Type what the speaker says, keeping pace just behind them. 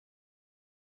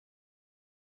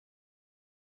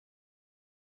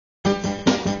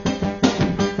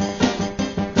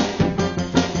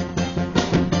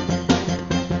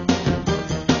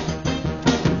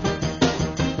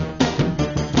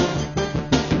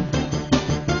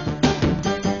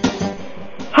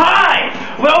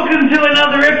welcome to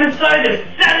another episode of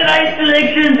Saturday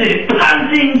Selections in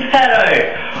Punting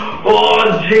Patto.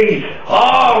 Oh geez,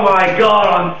 oh my god,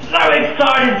 I'm so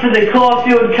excited for the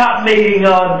Caulfield Cup meeting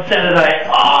on Saturday.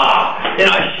 And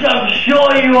I'm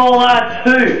sure you all are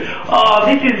too. Oh,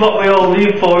 this is what we all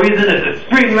live for, isn't it? The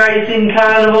spring racing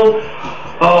carnival.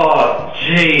 Oh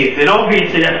geez, and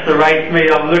obviously that's the race meet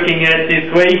I'm looking at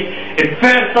this week. And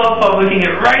first off, I'm looking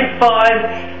at race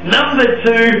 5, number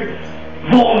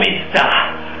 2,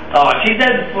 Warmister. Oh, she's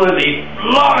absolutely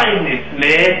flying, this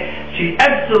mare. She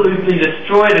absolutely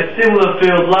destroyed a similar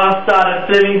field last start at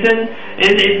Flemington,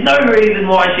 and there's no reason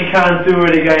why she can't do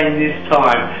it again this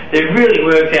time. They've really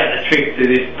worked out the trick to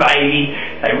this baby.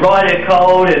 They ride her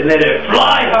cold and let her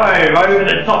fly home over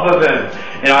the top of them.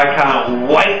 And I can't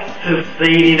wait to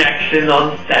see it in action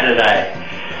on Saturday.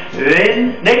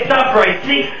 Then, next up, race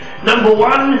 6, number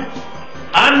 1,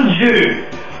 Unju.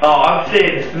 Oh, I've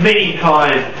said many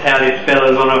times how this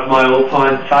fella's one of my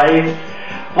all-time faves.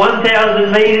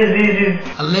 1,000 metres is his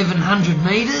 1,100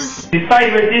 metres? His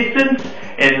favourite distance,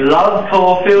 and loves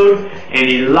Caulfield, and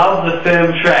he loves the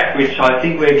firm track, which I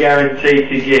think we're guaranteed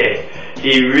to get.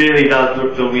 He really does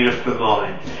look the winner for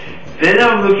mine. Then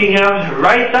I'm looking up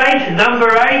race 8,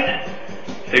 number 8,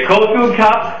 the Caulfield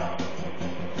Cup,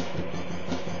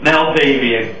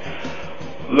 Maldivian.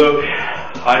 Look,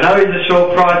 I know he's a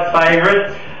short price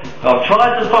favourite. I've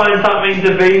tried to find something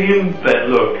to beat him, but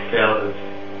look, fellas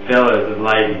and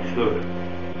ladies, look,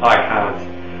 I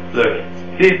can't.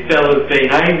 Look, this fella's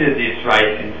been aimed at this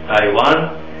race since day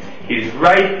one. He's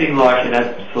racing like an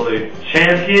absolute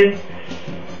champion.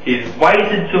 He's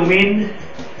waited to win,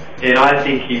 and I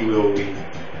think he will win.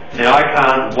 And I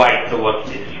can't wait to watch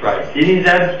this race. It is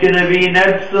going to be an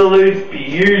absolute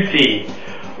beauty.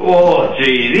 Oh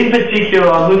geez, in particular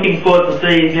I'm looking forward to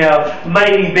seeing how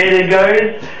Maybe Better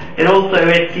goes, and also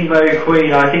Eskimo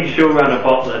Queen. I think she'll run a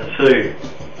bottler too.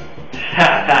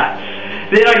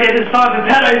 Then I get the time for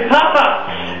Pattos Puffer,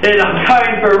 and I'm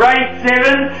going for race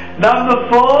 7, number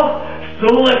 4,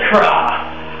 Sulacra.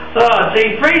 Oh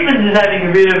gee, Friedman's is having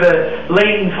a bit of a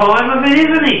lean time of it,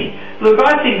 isn't he? Look,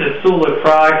 I think that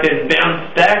Sulacra can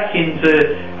bounce back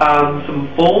into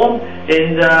some form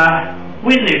and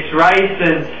win this race.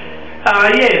 And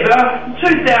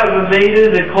 2,000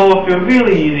 metres at Caulfield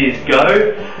really is his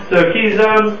go. Look, he's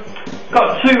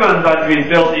got 2 runs under his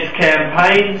belt this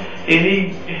campaign, and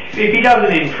if he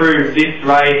doesn't improve this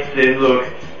race, then look,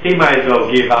 he may as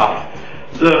well give up.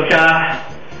 Look, I've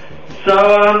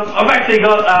actually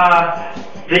got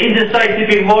the Interstate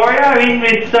Tipping Warrior in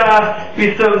with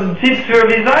some tips for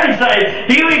his own, so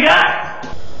here we go!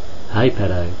 Hey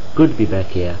Patto, good to be back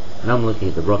here, and I'm looking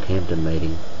at the Rockhampton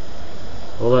meeting.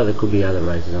 Although there could be other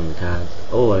races on the cards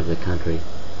all over the country,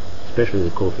 especially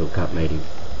the Caulfield Cup meeting,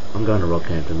 I'm going to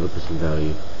Rockhampton look for some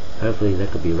value. Hopefully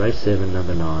that could be race 7,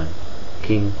 number 9,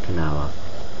 King Kanawa.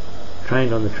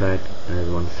 Trained on the track and has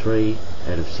won 3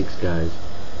 out of 6 goes,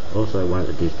 also won at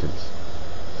the distance.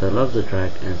 So loves the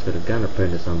track and has got a gun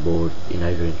apprentice on board in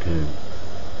Adrian Coombe.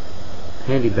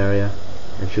 Handy barrier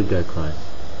and should go close.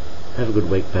 Have a good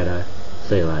week, Patto.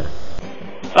 See you later.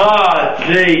 Oh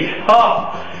gee,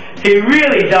 he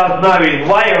really does know his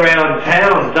way around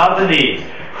town, doesn't he?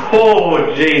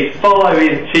 Oh geez, follow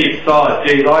his tips. Oh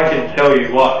geez, I can tell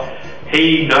you what,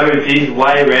 he knows his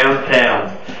way around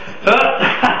town.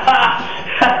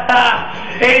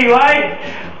 Anyway,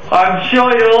 I'm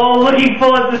sure you're all looking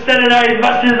forward to Saturday as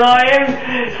much as I am,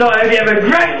 so I hope you have a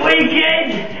great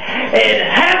weekend, and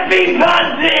happy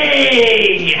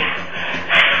punting!